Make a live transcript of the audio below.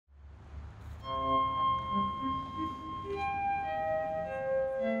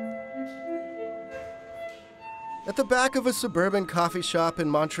At the back of a suburban coffee shop in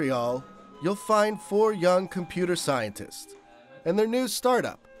Montreal, you'll find 4 young computer scientists and their new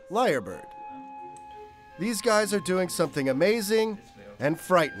startup, Lyrebird. These guys are doing something amazing and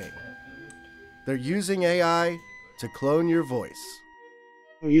frightening. They're using AI to clone your voice.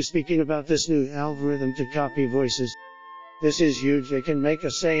 Are you speaking about this new algorithm to copy voices? This is huge. It can make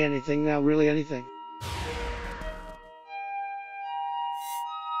us say anything now, really anything.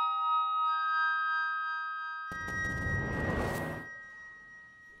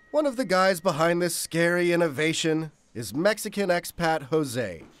 One of the guys behind this scary innovation is Mexican expat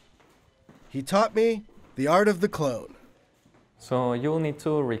Jose. He taught me the art of the clone. So you will need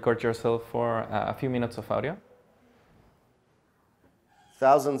to record yourself for a few minutes of audio.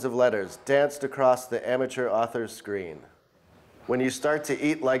 Thousands of letters danced across the amateur author's screen. When you start to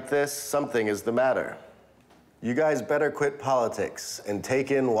eat like this, something is the matter. You guys better quit politics and take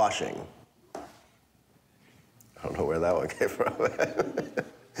in washing. I don't know where that one came from.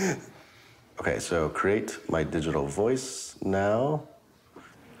 Okay, so create my digital voice now.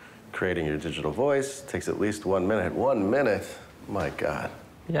 Creating your digital voice takes at least 1 minute. 1 minute? My God.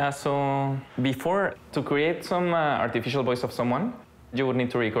 Yeah, so before, to create some artificial voice of someone, you would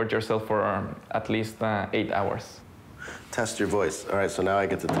need to record yourself for at least 8 hours. Test your voice. All right, so now I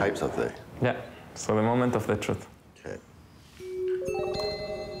get to type something. Yeah, so the moment of the truth. Okay.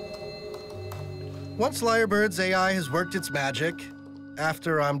 Once Lyrebird's AI has worked its magic,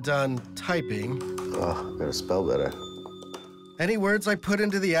 after I'm done typing... Oh, gotta spell better. Any words I put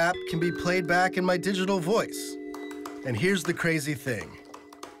into the app can be played back in my digital voice. And here's the crazy thing.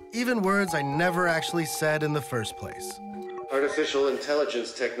 Even words I never actually said in the first place. Artificial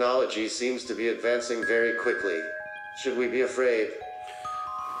intelligence technology seems to be advancing very quickly. Should we be afraid?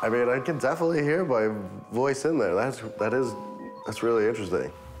 I mean, I can definitely hear my voice in there. That's really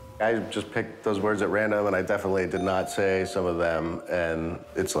interesting. I just picked those words at random, and I definitely did not say some of them, and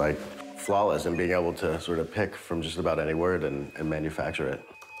it's like flawless in being able to sort of pick from just about any word and manufacture it.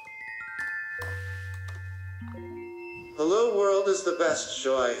 Hello World is the best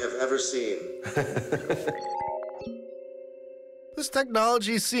show I have ever seen. This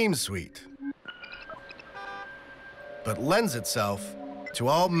technology seems sweet, but lends itself to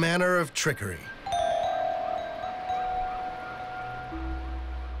all manner of trickery.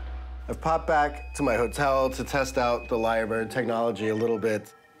 I've popped back to my hotel to test out the Lyrebird technology a little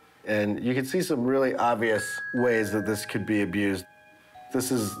bit, and you can see some really obvious ways that this could be abused.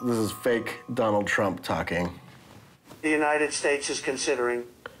 This is fake Donald Trump talking. The United States is considering,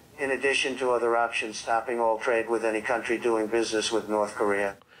 in addition to other options, stopping all trade with any country doing business with North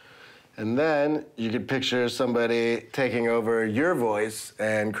Korea. And then you could picture somebody taking over your voice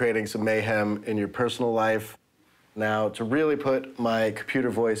and creating some mayhem in your personal life. Now, to really put my computer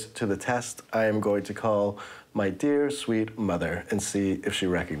voice to the test, I am going to call my dear, sweet mother and see if she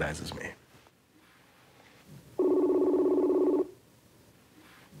recognizes me.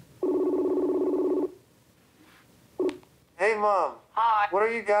 Hey, Mom. Hi. What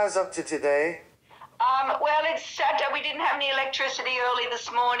are you guys up to today? Well, it's Saturday. We didn't have any electricity early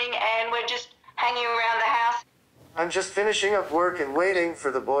this morning, and we're just hanging around the house. I'm just finishing up work and waiting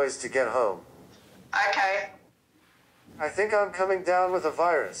for the boys to get home. Okay. I think I'm coming down with a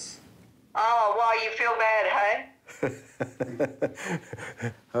virus. Oh, well, you feel bad, hey?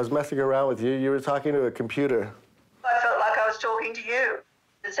 I was messing around with you. You were talking to a computer. I felt like I was talking to you.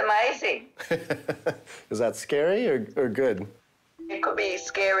 It's amazing. Is that scary or good? It could be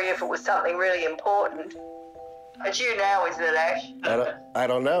scary if it was something really important. But you now, isn't it, Ash? I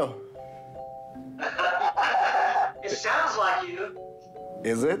don't know. It sounds like you.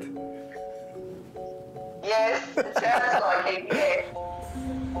 Is it? Yes, it sounds like it, yeah.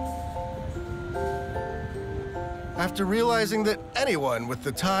 After realizing that anyone with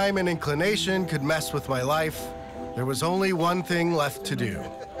the time and inclination could mess with my life, there was only one thing left to do.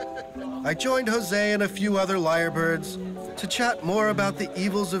 I joined Jose and a few other Lyrebirds to chat more about the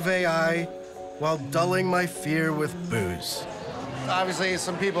evils of AI while dulling my fear with booze. Obviously,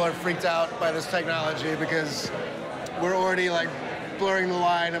 some people are freaked out by this technology because we're already like blurring the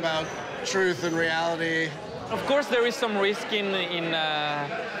line about truth and reality. Of course, there is some risk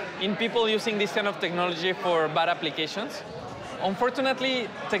in people using this kind of technology for bad applications. Unfortunately,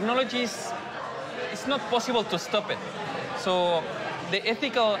 technology it's not possible to stop it. So the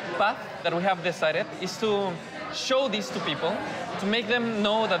ethical path that we have decided is to show this to people, to make them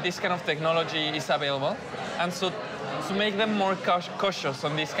know that this kind of technology is available, and so to make them more cautious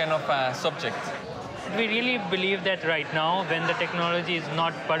on this kind of subject. We really believe that right now, when the technology is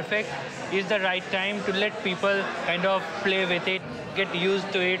not perfect, is the right time to let people kind of play with it, get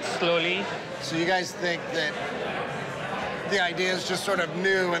used to it slowly. So you guys think that the idea is just sort of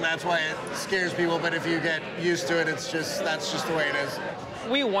new, and that's why it scares people. But if you get used to it, that's just the way it is.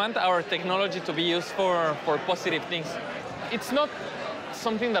 We want our technology to be used for positive things. It's not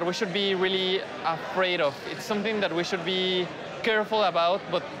something that we should be really afraid of. It's something that we should be careful about,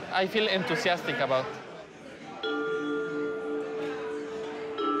 but I feel enthusiastic about.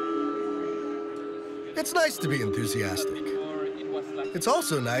 It's nice to be enthusiastic. It's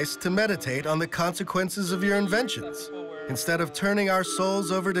also nice to meditate on the consequences of your inventions, instead of turning our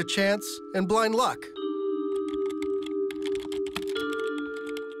souls over to chance and blind luck.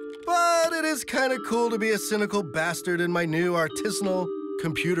 But it is kind of cool to be a cynical bastard in my new artisanal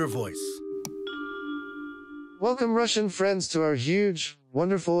computer voice. Welcome, Russian friends, to our huge,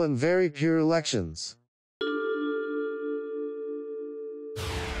 wonderful, and very pure elections.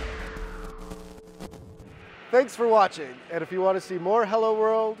 Thanks for watching, and if you want to see more Hello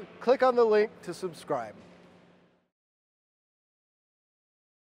World, click on the link to subscribe.